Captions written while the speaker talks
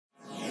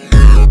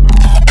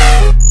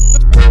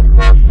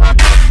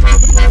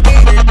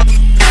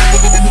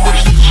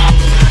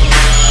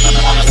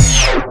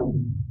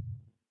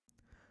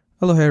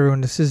Hello, hey everyone.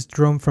 This is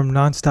Jerome from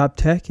Nonstop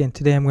Tech, and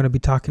today I'm going to be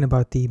talking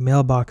about the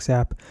Mailbox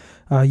app.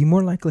 You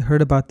more likely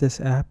heard about this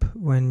app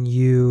when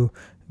you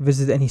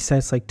visit any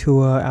sites like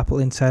Tua, Apple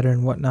Insider,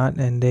 and whatnot,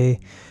 and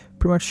they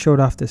pretty much showed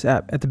off this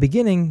app. At the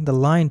beginning, the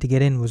line to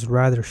get in was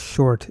rather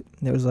short.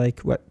 It was like,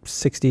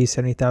 60,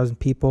 70,000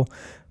 people.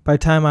 By the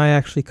time I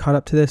actually caught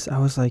up to this, I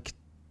was like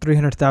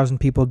 300,000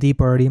 people deep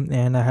already,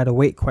 and I had to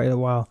wait quite a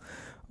while.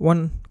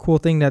 One cool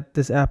thing that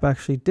this app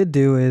actually did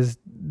do is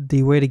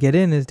the way to get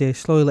in is they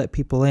slowly let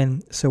people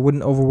in so it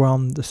wouldn't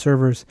overwhelm the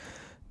servers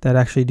that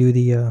actually do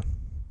the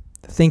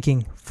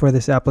thinking for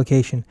this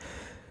application.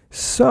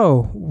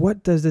 So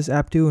what does this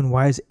app do and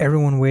why is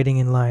everyone waiting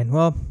in line?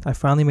 Well, I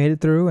finally made it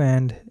through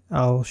and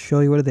I'll show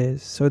you what it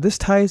is. So this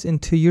ties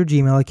into your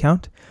Gmail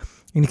account,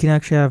 and you can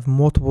actually have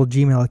multiple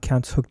Gmail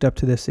accounts hooked up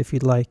to this if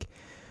you'd like.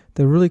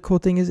 The really cool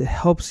thing is it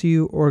helps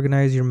you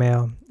organize your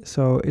mail.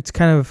 So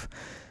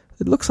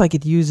it looks like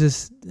it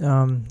uses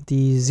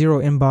the zero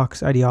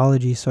inbox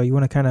ideology. So you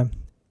want to kind of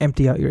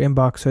empty out your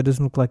inbox so it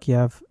doesn't look like you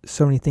have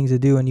so many things to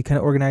do, and you kind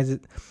of organize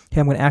it. Hey,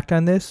 I'm going to act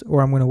on this,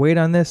 or I'm going to wait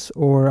on this,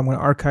 or I'm going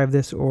to archive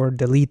this, or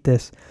delete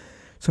this.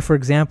 So for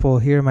example,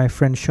 here my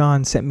friend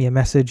Sean sent me a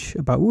message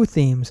about Woo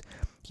themes.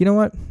 You know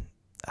what?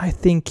 I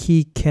think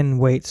he can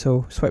wait.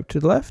 So swipe to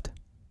the left,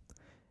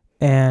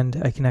 and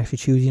I can actually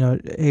choose,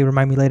 hey,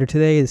 remind me later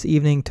today, this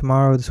evening,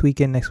 tomorrow, this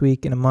weekend, next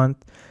week, in a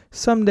month,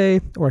 someday,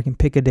 or I can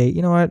pick a date.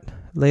 You know what?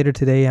 Later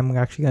today, I'm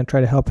actually going to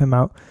try to help him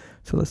out.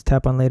 So let's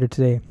tap on later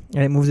today.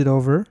 And it moves it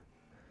over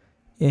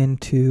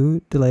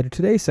into the later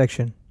today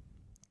section.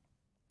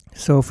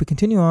 So if we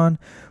continue on,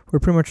 we're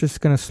pretty much just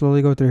going to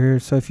slowly go through here.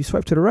 So if you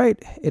swipe to the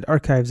right, it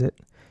archives it.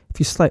 If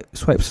you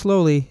swipe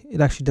slowly,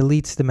 it actually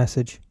deletes the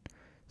message.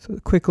 So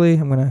quickly,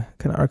 I'm going to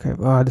kind of archive.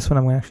 This one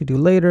I'm going to actually do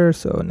later.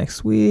 So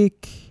next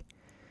week,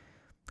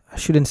 I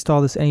should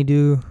install this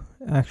AnyDo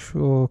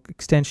actual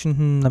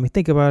extension. Let me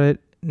think about it.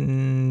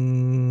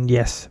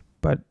 Yes,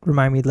 but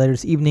remind me later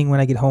this evening when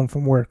I get home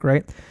from work,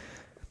 right?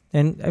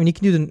 And I mean, you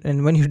can do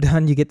and when you're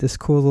done, you get this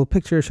cool little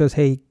picture. It shows,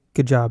 hey,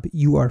 good job.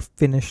 You are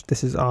finished.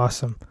 This is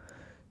awesome.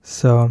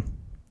 So,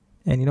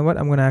 and you know what?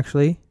 I'm going to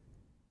actually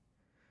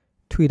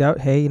tweet out,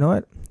 hey, you know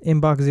what?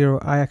 Inbox 0,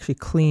 I actually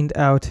cleaned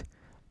out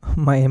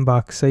my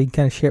inbox. So you can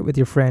kind of share it with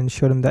your friends,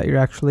 show them that you're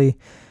actually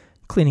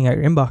cleaning out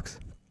your inbox.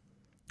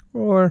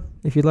 Or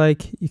if you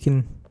like, you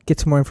can get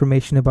some more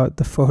information about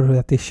the photo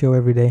that they show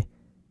every day.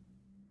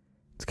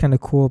 It's kind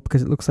of cool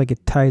because it looks like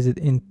it ties it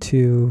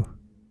into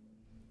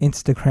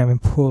Instagram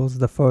and pulls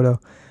the photo.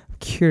 I'm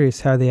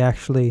curious how they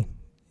actually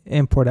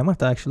import it. I'm going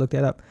to have to actually look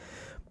that up.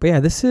 But yeah,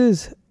 this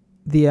is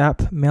the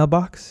app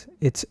Mailbox.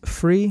 It's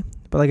free.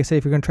 But like I said,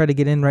 if you're going to try to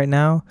get in right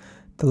now,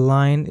 the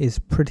line is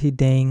pretty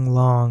dang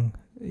long.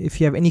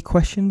 If you have any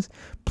questions,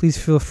 please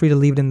feel free to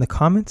leave it in the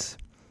comments.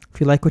 If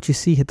you like what you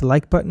see, hit the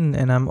like button.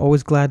 And I'm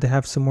always glad to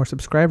have some more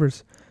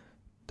subscribers.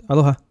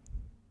 Aloha.